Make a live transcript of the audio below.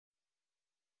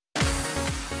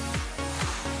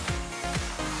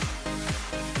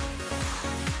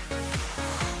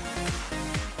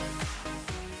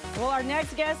our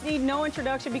next guests need no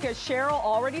introduction because Cheryl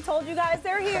already told you guys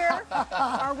they're here.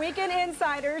 Our weekend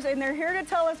insiders, and they're here to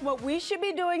tell us what we should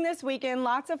be doing this weekend.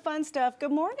 Lots of fun stuff.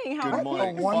 Good morning. How are you? Good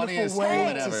morning. A wonderful Funniest way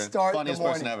woman to ever. start Funniest the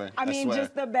morning. person ever. I mean, swear.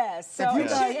 just the best. So,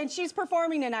 and she's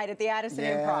performing tonight at the Addison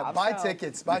Improv. Buy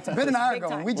tickets. Ben and I are Big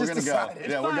going. time. We We're just gonna decided. go.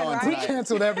 Yeah, we're fun, going right? We tonight.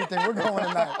 canceled everything. We're going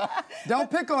tonight.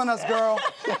 Don't pick on us, girl.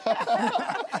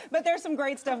 But there's some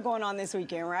great stuff going on this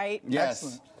weekend, right? Yes.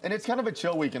 Excellent. And it's kind of a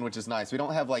chill weekend, which is nice. We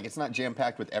don't have, like, it's not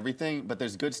jam-packed with everything, but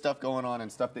there's good stuff going on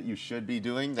and stuff that you should be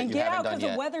doing that And you get haven't out done because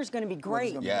yet. the weather's going to be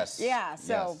great. Yes. Yeah,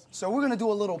 so. Yes. So we're going to do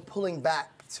a little pulling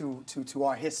back to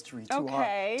our history,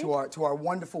 Okay. to our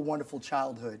wonderful, wonderful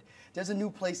childhood. There's a new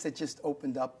place that just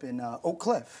opened up in Oak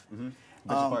Cliff. Bishop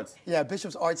Arts. Yeah,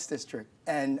 Bishop's Arts District.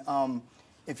 And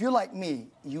if you're like me,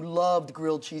 you loved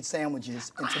grilled cheese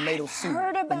sandwiches and tomato soup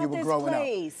Heard when you about were this growing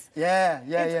place. up. Yeah.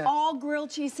 It's all grilled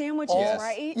cheese sandwiches, Yes.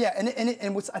 right? Yeah, and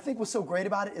I think what's so great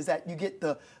about it is that you get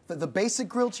the basic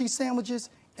grilled cheese sandwiches,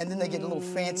 and then they get a little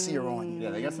fancier on you. Yeah,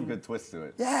 they got some good twists to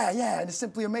it. Yeah, and it's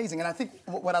simply amazing. And I think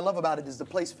what I love about it is the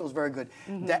place feels very good.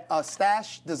 That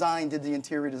Stash Design did the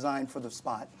interior design for the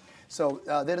spot. So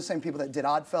they're the same people that did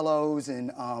Oddfellows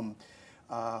and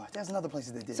there's another place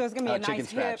that they did. So it's going to be a Chicken nice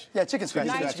Scratch. hip. Yeah, Chicken Scratch.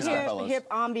 Nice Chicken Scratch. hip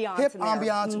ambiance. Hip in there.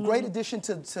 ambiance, great addition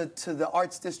to the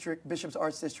Arts District, Bishop's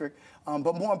Arts District.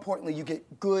 But more importantly, you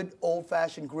get good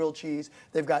old-fashioned grilled cheese.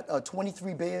 They've got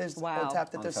 23 beers Wow. on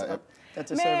tap that they're tap. serving.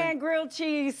 Man, grilled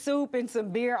cheese, soup, and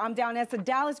some beer. I'm down. That's the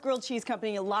Dallas Grilled Cheese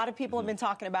Company. A lot of people have been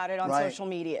talking about it on Right. social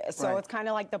media. So Right. it's kind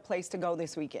of like the place to go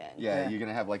this weekend. Yeah, you're going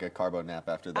to have, like, a carbo nap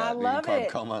after that. I Maybe love carb it.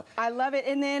 coma. I love it.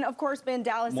 And then, of course, been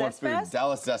Dallas More Zest food. Fest.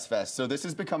 Dallas Zest Fest. So this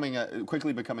is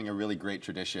quickly becoming a really great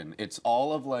tradition. It's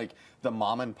all of, like, the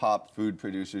mom and pop food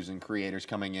producers and creators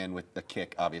coming in with the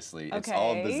kick, obviously. It's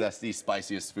all of the Okay. zesty,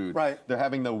 spiciest food. Right. They're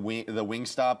having the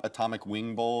Wingstop Atomic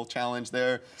Wing Bowl challenge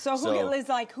there. So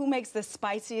who makes the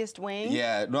spiciest wing?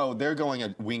 Yeah, no, they're going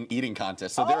a wing eating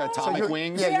contest. So they're Oh. Atomic So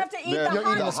Wings. you have to eat They're the You're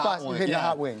hot eating the ones. spice, you're hitting the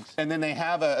hot wings. And then they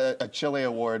have a chili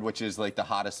award, which is like the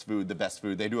hottest food, the best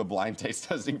food. They do a blind taste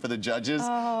testing for the judges.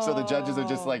 So the judges are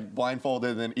just like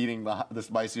blindfolded and then eating the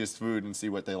spiciest food and see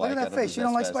what they like. Look at out that of the face. You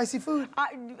don't like Zest Fest. spicy food?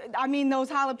 I mean, those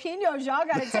jalapenos, y'all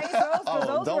got to taste those because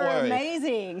Oh, those don't were worry.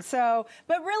 amazing. So,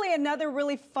 but really another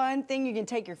really fun thing. You can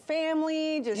take your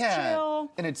family, just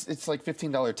chill. And it's like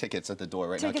 $15 tickets at the door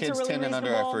right Tickets now. Kids are really 10 and under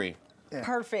reasonable. are free.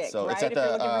 Perfect, So right? it's at if you're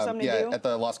looking for the something to do. at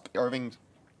the Irving Convention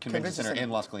Convention Center Center. in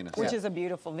Las Colinas. Which Yeah. is a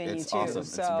beautiful venue It's too. awesome.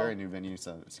 So It's a very new venue,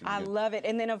 so it's gonna I be good. love it.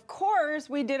 And then of course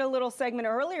we did a little segment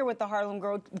earlier with the Harlem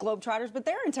Globetrotters, but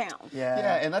they're in town.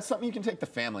 Yeah, and that's something you can take the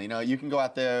family. You know, you can go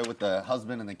out there with the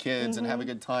husband and the kids and have a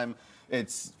good time.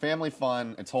 It's family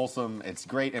fun, it's wholesome, it's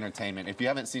great entertainment. If you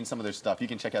haven't seen some of their stuff, you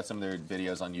can check out some of their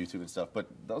videos on YouTube and stuff. But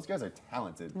those guys are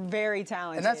talented. Very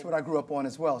talented. And that's what I grew up on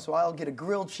as well. So I'll get a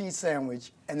grilled cheese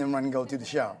sandwich and then run and go do the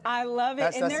show. I love it.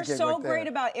 That's And the they're gig so right there. great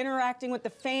about interacting with the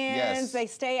fans. Yes. They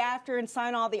stay after and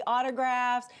sign all the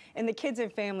autographs. And the kids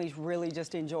and families really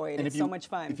just enjoy it. And It's so much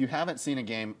fun. If you haven't seen a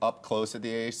game up close at the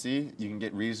AAC, you can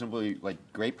get reasonably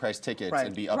great price tickets Right.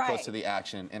 and be up Right. close to the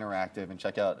action, interactive, and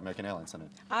check out American Airlines Center.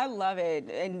 I love it.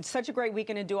 And such a great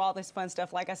weekend to do all this fun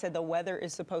stuff. Like I said, the weather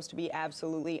is supposed to be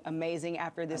absolutely amazing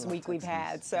after this week we've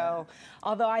had. So,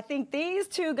 although I think these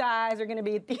two guys are going to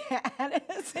be at the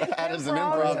Addison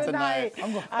Improv tonight.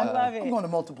 I love it. I'm going to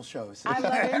multiple shows. I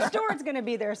love it. And Stuart's going to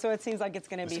be there, so it seems like it's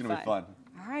going to be It's fun. gonna be fun.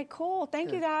 All right, cool.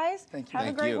 Thank you, guys. Thank you. Have a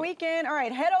Thank great you. weekend. All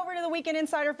right, head over to the Weekend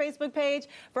Insider Facebook page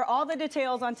for all the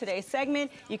details on today's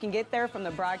segment. You can get there from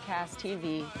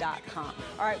thebroadcasttv.com.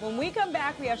 All right, when we come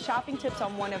back, we have shopping tips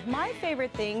on one of my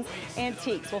favorite things,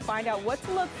 antiques. We'll find out what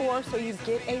to look for so you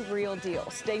get a real deal.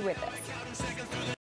 Stay with us.